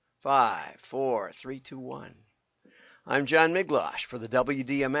5, 4, 3, 2, 1. I'm John Miglosh for the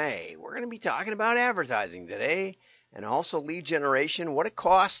WDMA. We're going to be talking about advertising today and also lead generation, what it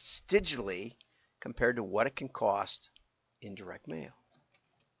costs digitally compared to what it can cost in direct mail.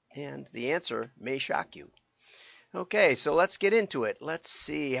 And the answer may shock you. Okay, so let's get into it. Let's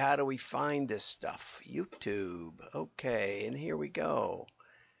see, how do we find this stuff? YouTube. Okay, and here we go.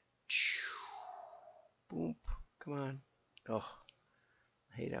 Boom. Come on. Oh,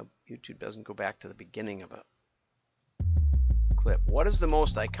 I hate how YouTube doesn't go back to the beginning of a clip. What is the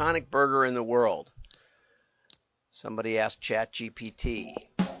most iconic burger in the world? Somebody asked ChatGPT.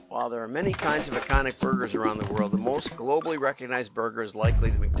 While there are many kinds of iconic burgers around the world, the most globally recognized burger is likely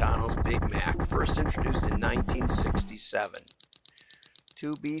the McDonald's Big Mac, first introduced in 1967.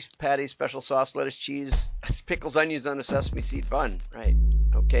 2 beef patties, special sauce, lettuce, cheese, pickles, onions on a sesame seed bun. Right.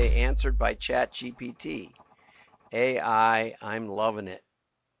 Okay, answered by ChatGPT. AI, I'm loving it.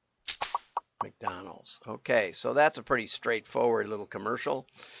 McDonald's. Okay, so that's a pretty straightforward little commercial.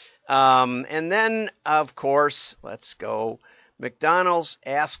 And then, of course, let's go. McDonald's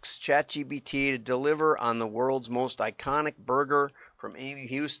asks ChatGPT to deliver on the world's most iconic burger from Amy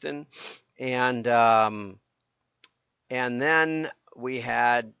Houston. And then we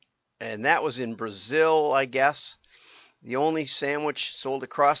had, and that was in Brazil, I guess, the only sandwich sold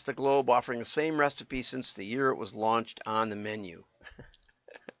across the globe offering the same recipe since the year it was launched on the menu.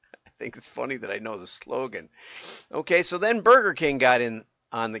 I think it's funny that I know the slogan. Okay, so then Burger King got in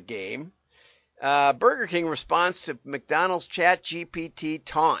on the game. Burger King responds to McDonald's ChatGPT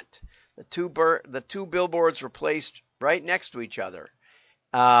taunt. The two billboards were placed right next to each other.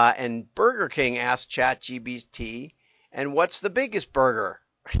 And Burger King asked ChatGPT, and what's the biggest burger?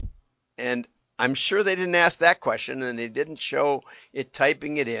 And I'm sure they didn't ask that question, and they didn't show it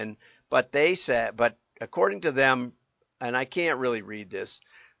typing it in. But they said, but according to them, and I can't really read this,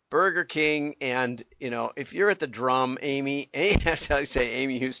 Burger King, and, if you're at the drum, Amy, that's how you say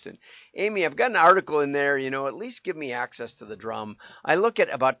Amy Houston. Amy, I've got an article in there, at least give me access to the drum. I look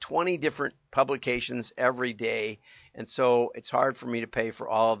at about 20 different publications every day, and so it's hard for me to pay for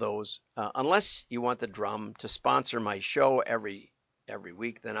all of those. Unless you want the drum to sponsor my show every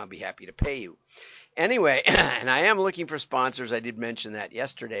week, then I'll be happy to pay you. Anyway, and I am looking for sponsors. I did mention that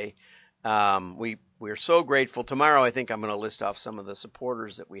yesterday. We're so grateful. Tomorrow, I think I'm going to list off some of the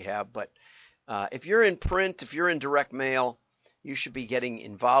supporters that we have. But if you're in print, if you're in direct mail, you should be getting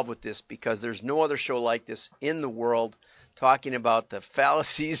involved with this because there's no other show like this in the world talking about the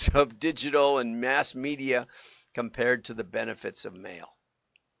fallacies of digital and mass media compared to the benefits of mail.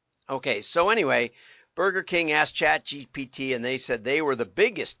 Okay, so anyway, Burger King asked ChatGPT, and they said they were the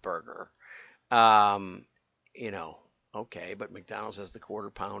biggest burger. Okay, but McDonald's has the quarter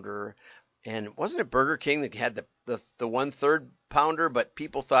pounder. And wasn't it Burger King that had the 1/3 pounder, but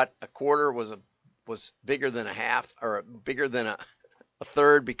people thought a quarter was bigger than a half or bigger than a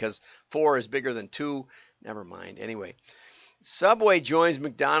third because 4 is bigger than 2. Never mind. Anyway, Subway joins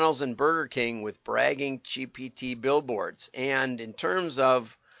McDonald's and Burger King with bragging GPT billboards. And in terms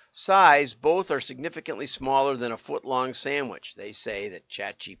of size, both are significantly smaller than a foot-long sandwich, they say that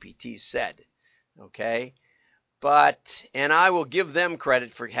ChatGPT said. Okay? And I will give them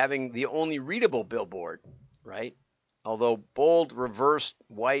credit for having the only readable billboard, right? Although bold reversed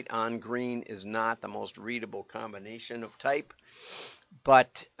white on green is not the most readable combination of type,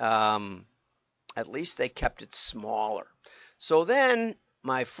 but at least they kept it smaller. So then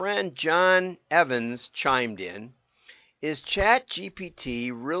my friend John Evans chimed in. Is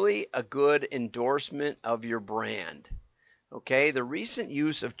ChatGPT really a good endorsement of your brand? Okay, the recent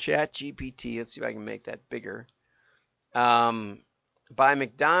use of ChatGPT, let's see if I can make that bigger, by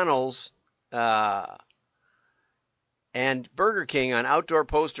McDonald's and Burger King on outdoor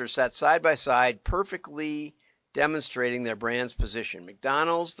posters sat side by side, perfectly demonstrating their brand's position.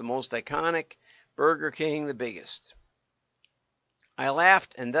 McDonald's, the most iconic, Burger King, the biggest. I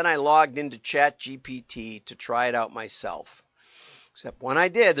laughed, and then I logged into ChatGPT to try it out myself. Except when I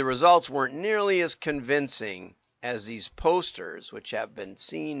did, the results weren't nearly as convincing as these posters, which have been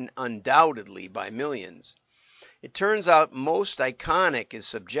seen undoubtedly by millions. It turns out most iconic is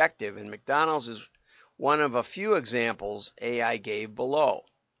subjective, and McDonald's is one of a few examples AI gave below.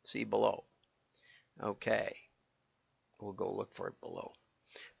 See below. Okay. We'll go look for it below.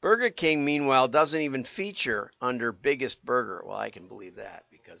 Burger King, meanwhile, doesn't even feature under biggest burger. Well, I can believe that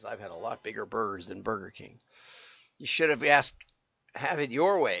because I've had a lot bigger burgers than Burger King. You should have asked, have it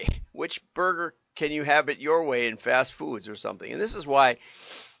your way. Which burger can you have it your way in fast foods or something? And this is why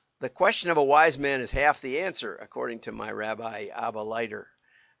the question of a wise man is half the answer, according to my Rabbi Abba Leiter.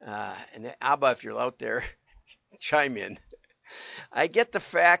 And Abba, if you're out there, chime in. I get the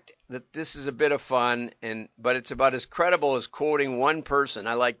fact that this is a bit of fun, but it's about as credible as quoting one person.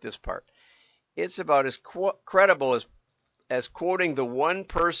 I like this part. It's about as credible as quoting the one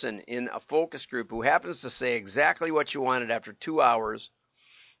person in a focus group who happens to say exactly what you wanted after 2 hours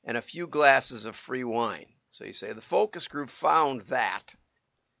and a few glasses of free wine. So you say the focus group found that.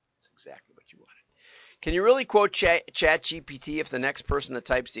 That's exactly what you wanted. Can you really quote ChatGPT if the next person that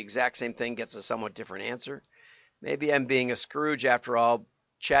types the exact same thing gets a somewhat different answer? Maybe I'm being a Scrooge after all.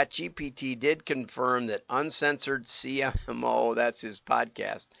 ChatGPT did confirm that Uncensored CMO, that's his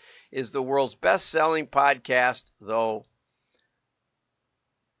podcast, is the world's best-selling podcast, though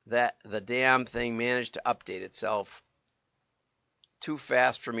that the damn thing managed to update itself too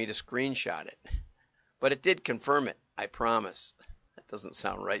fast for me to screenshot it. But it did confirm it, I promise. That doesn't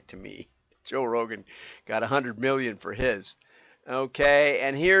sound right to me. Joe Rogan got 100 million for his. Okay,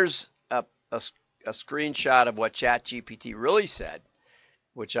 and here's a screenshot of what ChatGPT really said,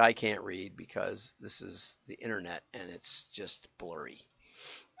 which I can't read because this is the internet and it's just blurry.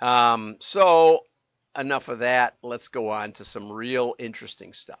 So enough of that. Let's go on to some real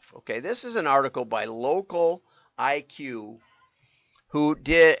interesting stuff. Okay, this is an article by Local IQ who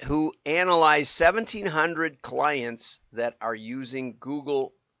analyzed 1,700 clients that are using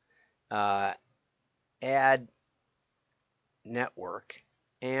Google Ad Network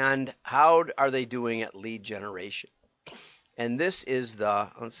and how are they doing at lead generation. And this is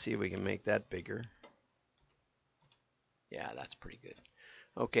let's see if we can make that bigger. Yeah, that's pretty good.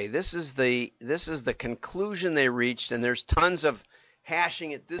 Okay, this is the conclusion they reached, and there's tons of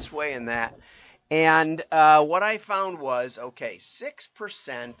hashing it this way and that. And what I found was, okay,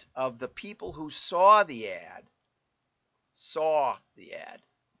 6% of the people who saw the ad,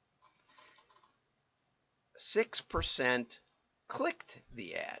 6% clicked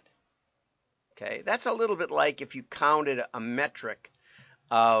the ad. Okay, that's a little bit like if you counted a metric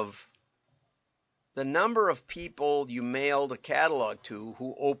of the number of people you mailed a catalog to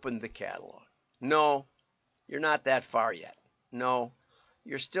who opened the catalog. No, you're not that far yet. No,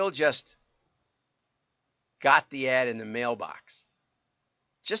 you're still just got the ad in the mailbox.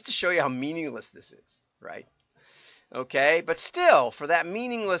 Just to show you how meaningless this is, right? Okay, but still, for that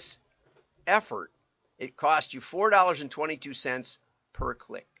meaningless effort, it cost you $4.22 per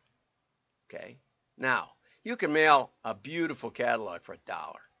click. Okay, now you can mail a beautiful catalog for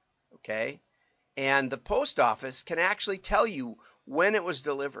 $1. Okay, and the post office can actually tell you when it was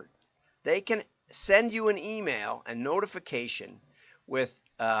delivered. They can send you an email and notification with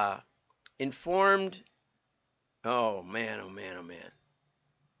informed, oh man.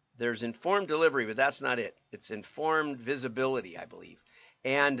 There's informed delivery, but that's not it. It's informed visibility, I believe.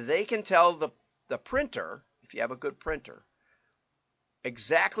 And they can tell the printer, if you have a good printer,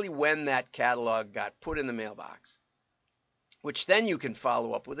 exactly when that catalog got put in the mailbox, which then you can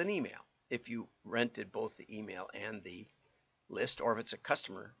follow up with an email. If you rented both the email and the list, or if it's a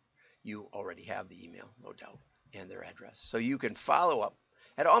customer, you already have the email, no doubt, and their address. So you can follow up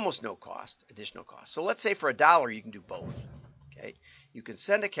at almost no cost, additional cost. So let's say for $1, you can do both. Okay, you can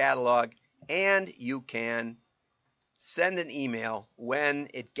send a catalog and you can send an email when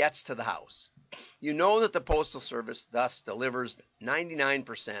it gets to the house. You know that the Postal Service thus delivers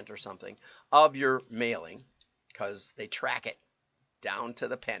 99% or something of your mailing because they track it down to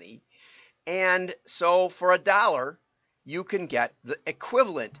the penny. And so for $1, you can get the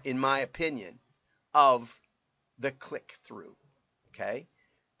equivalent, in my opinion, of the click through. Okay,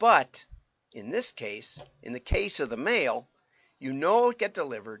 but in this case, in the case of the mail, you know it get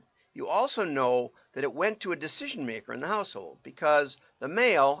delivered. You also know that it went to a decision maker in the household because the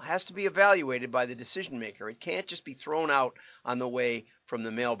mail has to be evaluated by the decision maker. It can't just be thrown out on the way from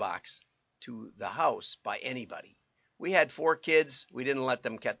the mailbox to the house by anybody. We had 4 kids. We didn't let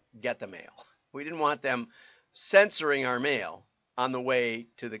them get the mail. We didn't want them censoring our mail on the way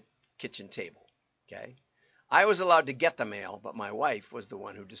to the kitchen table. Okay, I was allowed to get the mail, but my wife was the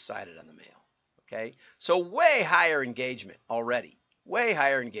one who decided on the mail. Okay, so way higher engagement already, way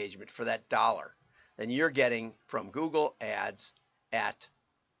higher engagement for that $1 than you're getting from Google Ads at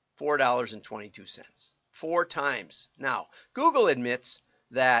 $4.22, 4 times. Now, Google admits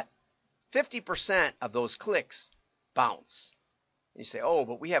that 50% of those clicks bounce. You say, oh,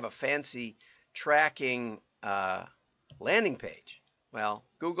 but we have a fancy tracking landing page. Well,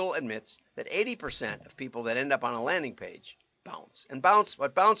 Google admits that 80% of people that end up on a landing page bounce. And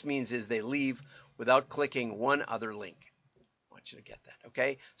what bounce means is they leave without clicking one other link. I want you to get that,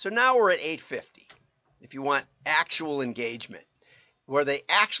 okay? So now we're at 850. If you want actual engagement, where they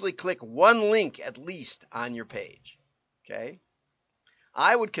actually click one link at least on your page, okay?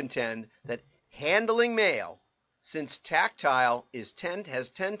 I would contend that handling mail since tactile has 10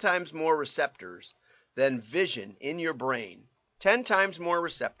 times more receptors than vision in your brain, 10 times more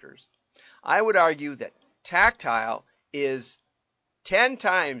receptors, I would argue that tactile is 10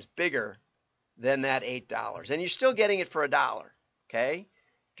 times bigger than that $8. And you're still getting it for $1. Okay?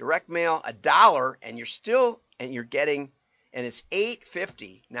 Direct mail, $1, and you're getting, and it's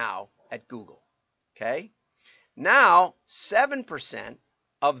 $8.50 now at Google. Okay? Now, 7%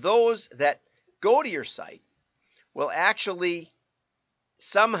 of those that go to your site will actually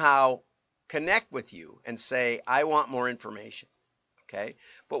somehow connect with you and say, I want more information. Okay?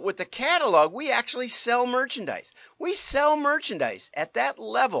 But with the catalog, we actually sell merchandise. We sell merchandise at that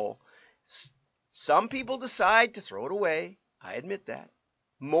level. Some people decide to throw it away. I admit that.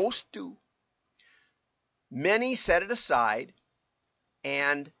 Most do. Many set it aside,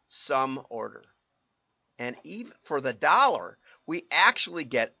 and some order. And even for the $1, we actually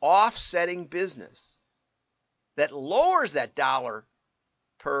get offsetting business that lowers that $1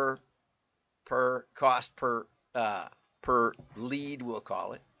 per cost per lead, we'll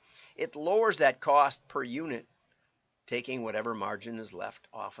call it. It lowers that cost per unit, taking whatever margin is left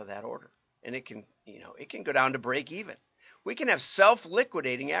off of that order. And it can go down to break even. We can have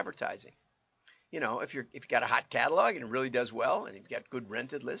self-liquidating advertising. If you've got a hot catalog and it really does well, and you've got good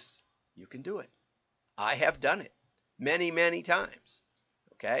rented lists, you can do it. I have done it many, many times.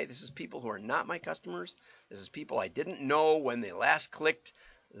 Okay, this is people who are not my customers. This is people I didn't know when they last clicked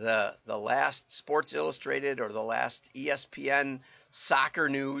the last Sports Illustrated or the last ESPN soccer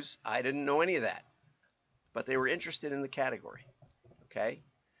news. I didn't know any of that, but they were interested in the category. Okay,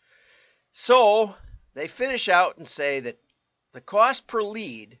 so they finish out and say that the cost per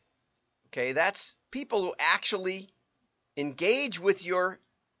lead, okay, that's people who actually engage with your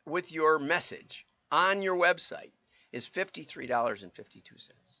message on your website, is $53.52.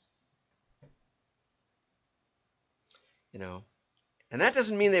 And that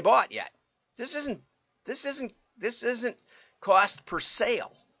doesn't mean they bought yet. This isn't cost per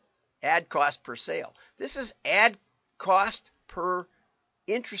sale, ad cost per sale. This is ad cost per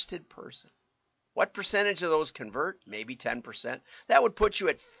interested person. What percentage of those convert? Maybe 10%. That would put you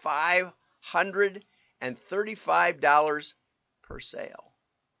at $535 per sale.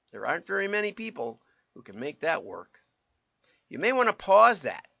 There aren't very many people who can make that work. You may want to pause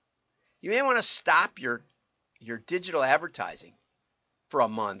that. You may want to stop your digital advertising for a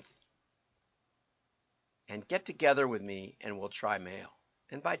month and get together with me and we'll try mail.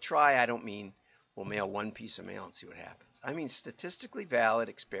 And by try, I don't mean we'll mail one piece of mail and see what happens. I mean statistically valid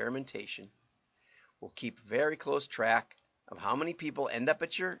experimentation. We'll keep very close track of how many people end up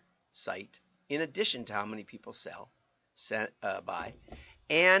at your site in addition to how many people buy.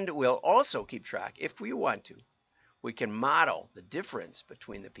 And we'll also keep track, if we want to, we can model the difference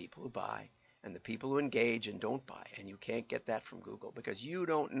between the people who buy and the people who engage and don't buy. And you can't get that from Google because you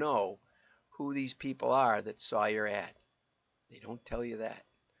don't know who these people are that saw your ad. They don't tell you that.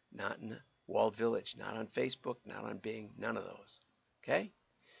 Not in Walled Village, not on Facebook, not on Bing, none of those. Okay?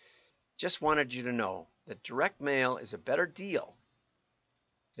 Just wanted you to know that direct mail is a better deal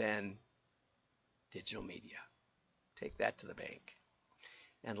than digital media. Take that to the bank.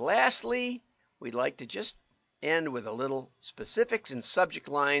 And lastly, we'd like to just end with a little specifics in subject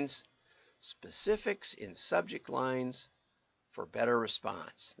lines. Specifics in subject lines for better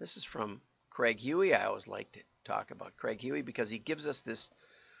response. This is from Craig Huey. I always like to talk about Craig Huey because he gives us this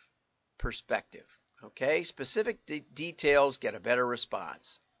perspective. Okay, specific details get a better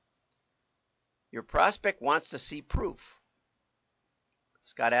response. Your prospect wants to see proof.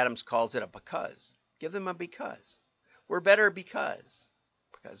 Scott Adams calls it a because. Give them a because. We're better because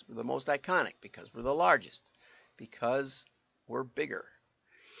we're the most iconic, because we're the largest, because we're bigger.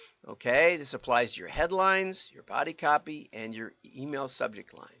 Okay, this applies to your headlines, your body copy, and your email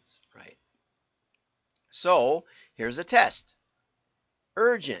subject lines, right? So here's a test.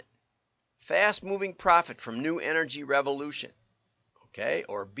 Urgent, fast-moving profit from new energy revolution. Okay,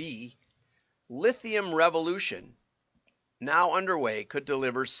 or B, lithium revolution now underway could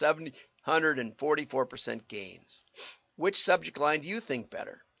deliver 744% gains. Which subject line do you think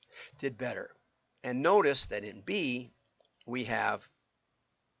did better? And notice that in B, we have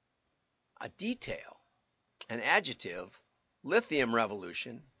a detail, an adjective, lithium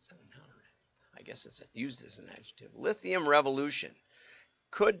revolution. I guess it's used as an adjective. Lithium revolution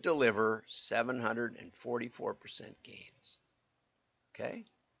could deliver 744% gains. Okay?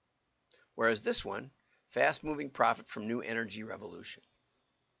 Whereas this one, fast-moving profit from new energy revolution.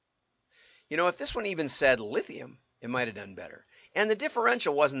 If this one even said lithium, it might have done better. And the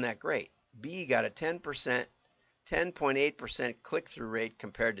differential wasn't that great. B got a 10% 10.8% click-through rate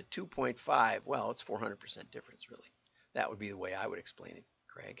compared to 2.5. Well, it's 400% difference, really. That would be the way I would explain it,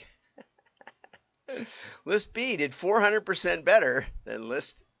 Craig. List B did 400% better than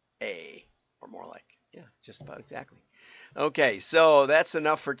list A, or more like. Yeah, just about exactly. Okay, so that's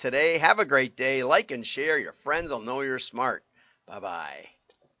enough for today. Have a great day. Like and share. Your friends will know you're smart. Bye bye.